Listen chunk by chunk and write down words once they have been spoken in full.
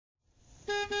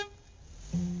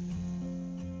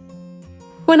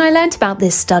When I learnt about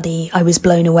this study, I was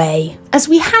blown away, as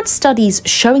we had studies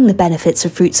showing the benefits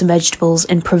of fruits and vegetables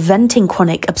in preventing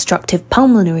chronic obstructive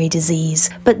pulmonary disease,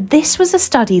 but this was a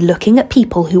study looking at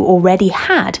people who already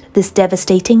had this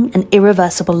devastating and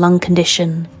irreversible lung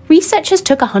condition. Researchers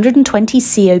took 120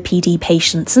 COPD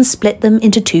patients and split them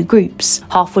into two groups.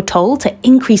 Half were told to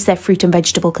increase their fruit and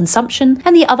vegetable consumption,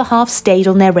 and the other half stayed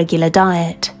on their regular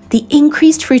diet. The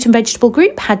increased fruit and vegetable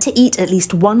group had to eat at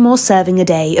least one more serving a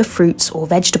day of fruits or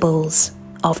vegetables.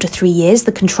 After 3 years,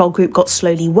 the control group got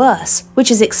slowly worse,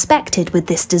 which is expected with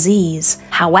this disease.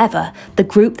 However, the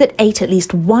group that ate at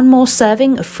least one more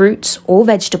serving of fruits or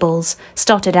vegetables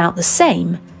started out the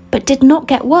same, but did not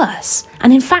get worse,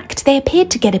 and in fact they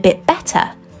appeared to get a bit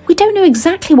better. We don't know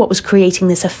exactly what was creating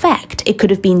this effect. It could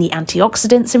have been the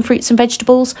antioxidants in fruits and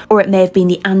vegetables, or it may have been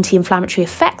the anti-inflammatory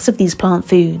effects of these plant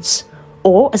foods.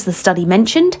 Or, as the study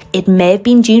mentioned, it may have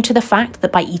been due to the fact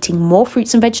that by eating more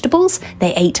fruits and vegetables,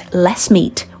 they ate less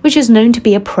meat, which is known to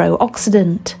be a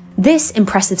pro-oxidant. This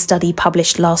impressive study,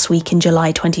 published last week in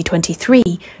July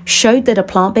 2023, showed that a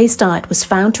plant-based diet was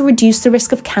found to reduce the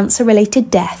risk of cancer-related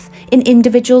death in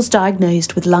individuals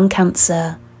diagnosed with lung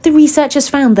cancer. The researchers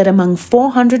found that among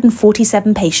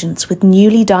 447 patients with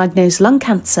newly diagnosed lung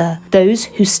cancer, those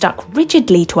who stuck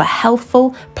rigidly to a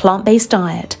healthful, plant-based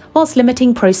diet, whilst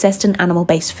limiting processed and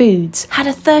animal-based foods, had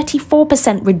a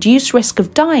 34% reduced risk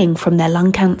of dying from their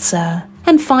lung cancer.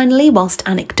 And finally, whilst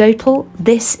anecdotal,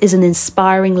 this is an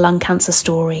inspiring lung cancer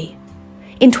story.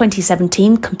 In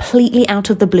 2017, completely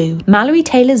out of the blue, Mallory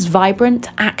Taylor's vibrant,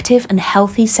 active and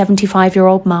healthy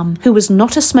 75-year-old mum, who was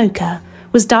not a smoker,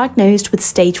 was diagnosed with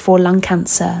stage 4 lung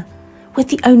cancer, with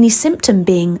the only symptom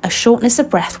being a shortness of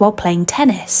breath while playing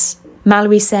tennis.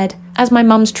 Mallory said, "As my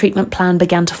mum's treatment plan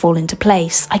began to fall into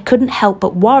place, I couldn't help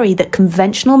but worry that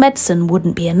conventional medicine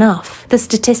wouldn't be enough. The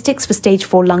statistics for stage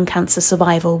 4 lung cancer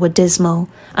survival were dismal,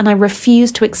 and I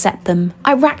refused to accept them.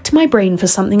 I racked my brain for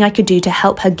something I could do to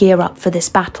help her gear up for this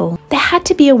battle. There had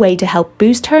to be a way to help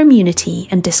boost her immunity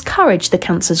and discourage the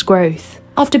cancer's growth."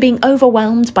 After being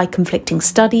overwhelmed by conflicting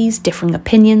studies, differing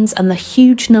opinions, and the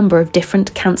huge number of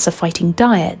different cancer-fighting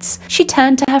diets, she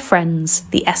turned to her friends,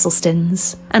 the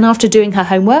Esselstyns. And after doing her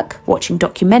homework, watching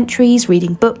documentaries,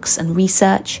 reading books, and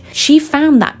research, she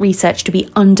found that research to be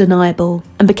undeniable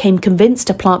and became convinced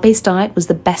a plant-based diet was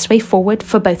the best way forward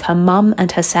for both her mum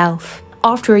and herself.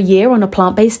 After a year on a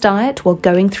plant-based diet while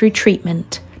going through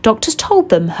treatment, doctors told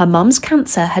them her mum's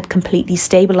cancer had completely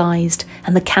stabilised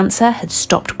and the cancer had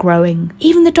stopped growing.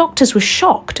 Even the doctors were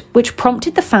shocked, which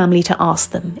prompted the family to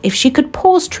ask them if she could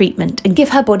pause treatment and give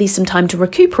her body some time to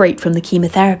recuperate from the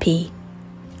chemotherapy.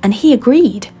 And he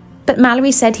agreed. But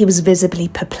Mallory said he was visibly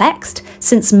perplexed,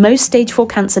 since most stage 4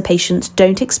 cancer patients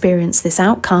don't experience this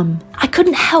outcome. "I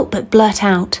couldn't help but blurt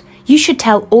out, 'You should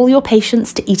tell all your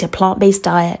patients to eat a plant-based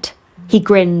diet.' He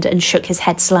grinned and shook his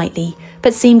head slightly,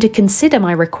 but seemed to consider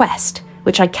my request,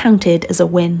 which I counted as a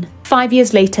win. 5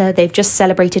 years later, they've just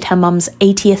celebrated her mum's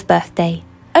 80th birthday.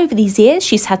 Over these years,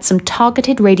 she's had some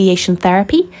targeted radiation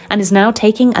therapy and is now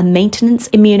taking a maintenance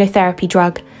immunotherapy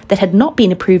drug that had not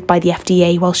been approved by the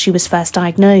FDA while she was first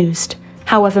diagnosed.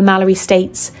 However, Mallory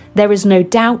states, "There is no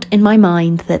doubt in my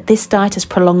mind that this diet has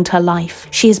prolonged her life.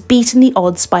 She has beaten the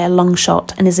odds by a long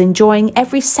shot and is enjoying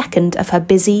every second of her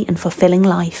busy and fulfilling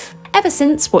life." Ever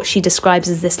since what she describes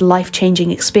as this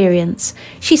life-changing experience,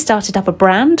 she started up a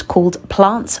brand called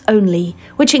Plants Only,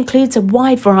 which includes a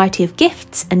wide variety of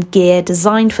gifts and gear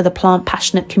designed for the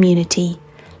plant-passionate community.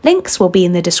 Links will be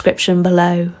in the description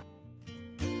below.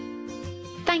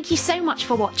 Thank you so much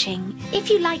for watching. If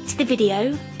you liked the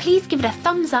video, please give it a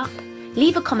thumbs up,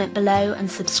 leave a comment below and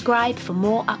subscribe for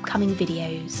more upcoming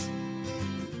videos.